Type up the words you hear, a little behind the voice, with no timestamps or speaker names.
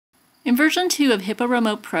In version 2 of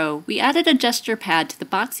HippoRemote Pro, we added a gesture pad to the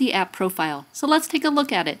Boxee app profile, so let's take a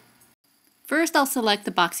look at it. First, I'll select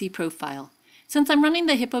the Boxee profile. Since I'm running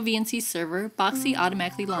the Hippo VNC server, Boxee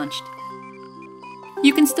automatically launched.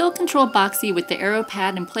 You can still control Boxee with the arrow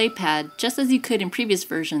pad and play pad just as you could in previous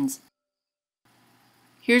versions.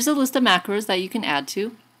 Here's a list of macros that you can add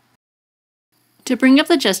to. To bring up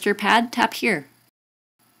the gesture pad, tap here.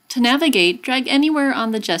 To navigate, drag anywhere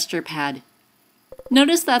on the gesture pad.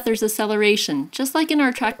 Notice that there's acceleration, just like in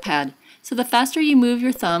our trackpad, so the faster you move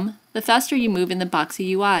your thumb, the faster you move in the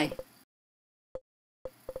Boxee UI.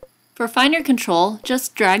 For finer control,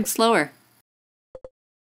 just drag slower.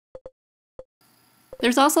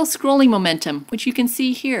 There's also scrolling momentum, which you can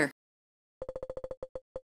see here.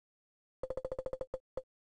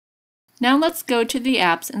 Now let's go to the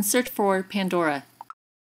apps and search for Pandora.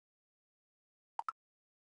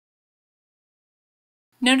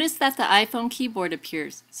 Notice that the iPhone keyboard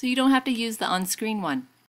appears, so you don't have to use the on-screen one.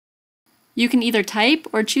 You can either type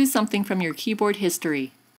or choose something from your keyboard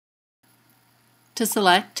history. To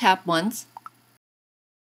select, tap once.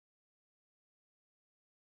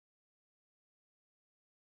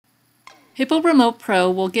 HippoRemote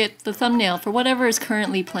Pro will get the thumbnail for whatever is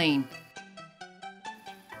currently playing.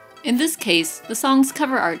 In this case, the song's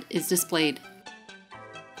cover art is displayed.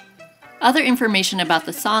 Other information about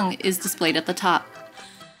the song is displayed at the top.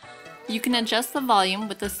 You can adjust the volume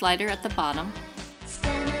with the slider at the bottom.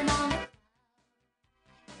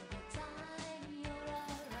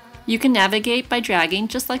 You can navigate by dragging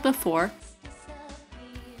just like before.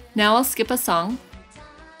 Now I'll skip a song.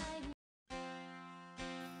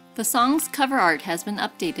 The song's cover art has been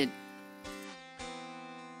updated.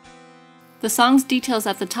 The song's details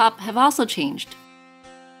at the top have also changed.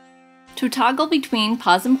 To toggle between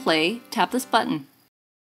pause and play, tap this button.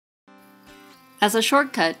 As a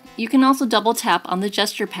shortcut, you can also double tap on the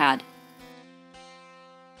gesture pad.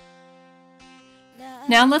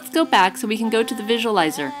 Now let's go back so we can go to the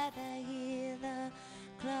visualizer.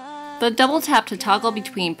 The double tap to toggle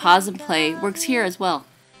between pause and play works here as well.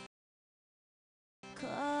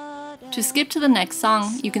 To skip to the next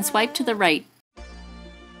song, you can swipe to the right.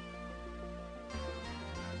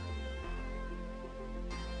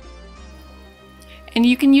 And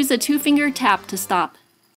you can use a two-finger tap to stop.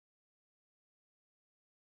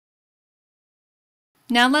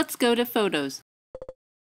 Now let's go to Photos.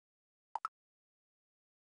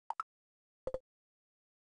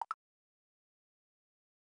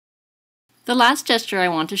 The last gesture I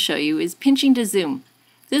want to show you is pinching to zoom.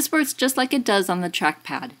 This works just like it does on the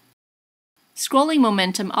trackpad. Scrolling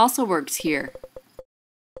momentum also works here.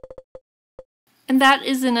 And that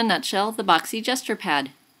is in a nutshell the Boxee Gesture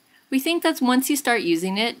Pad. We think that once you start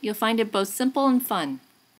using it, you'll find it both simple and fun.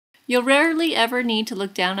 You'll rarely ever need to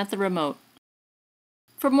look down at the remote.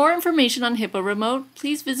 For more information on HippoRemote,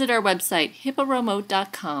 please visit our website,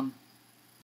 HippoRemote.com.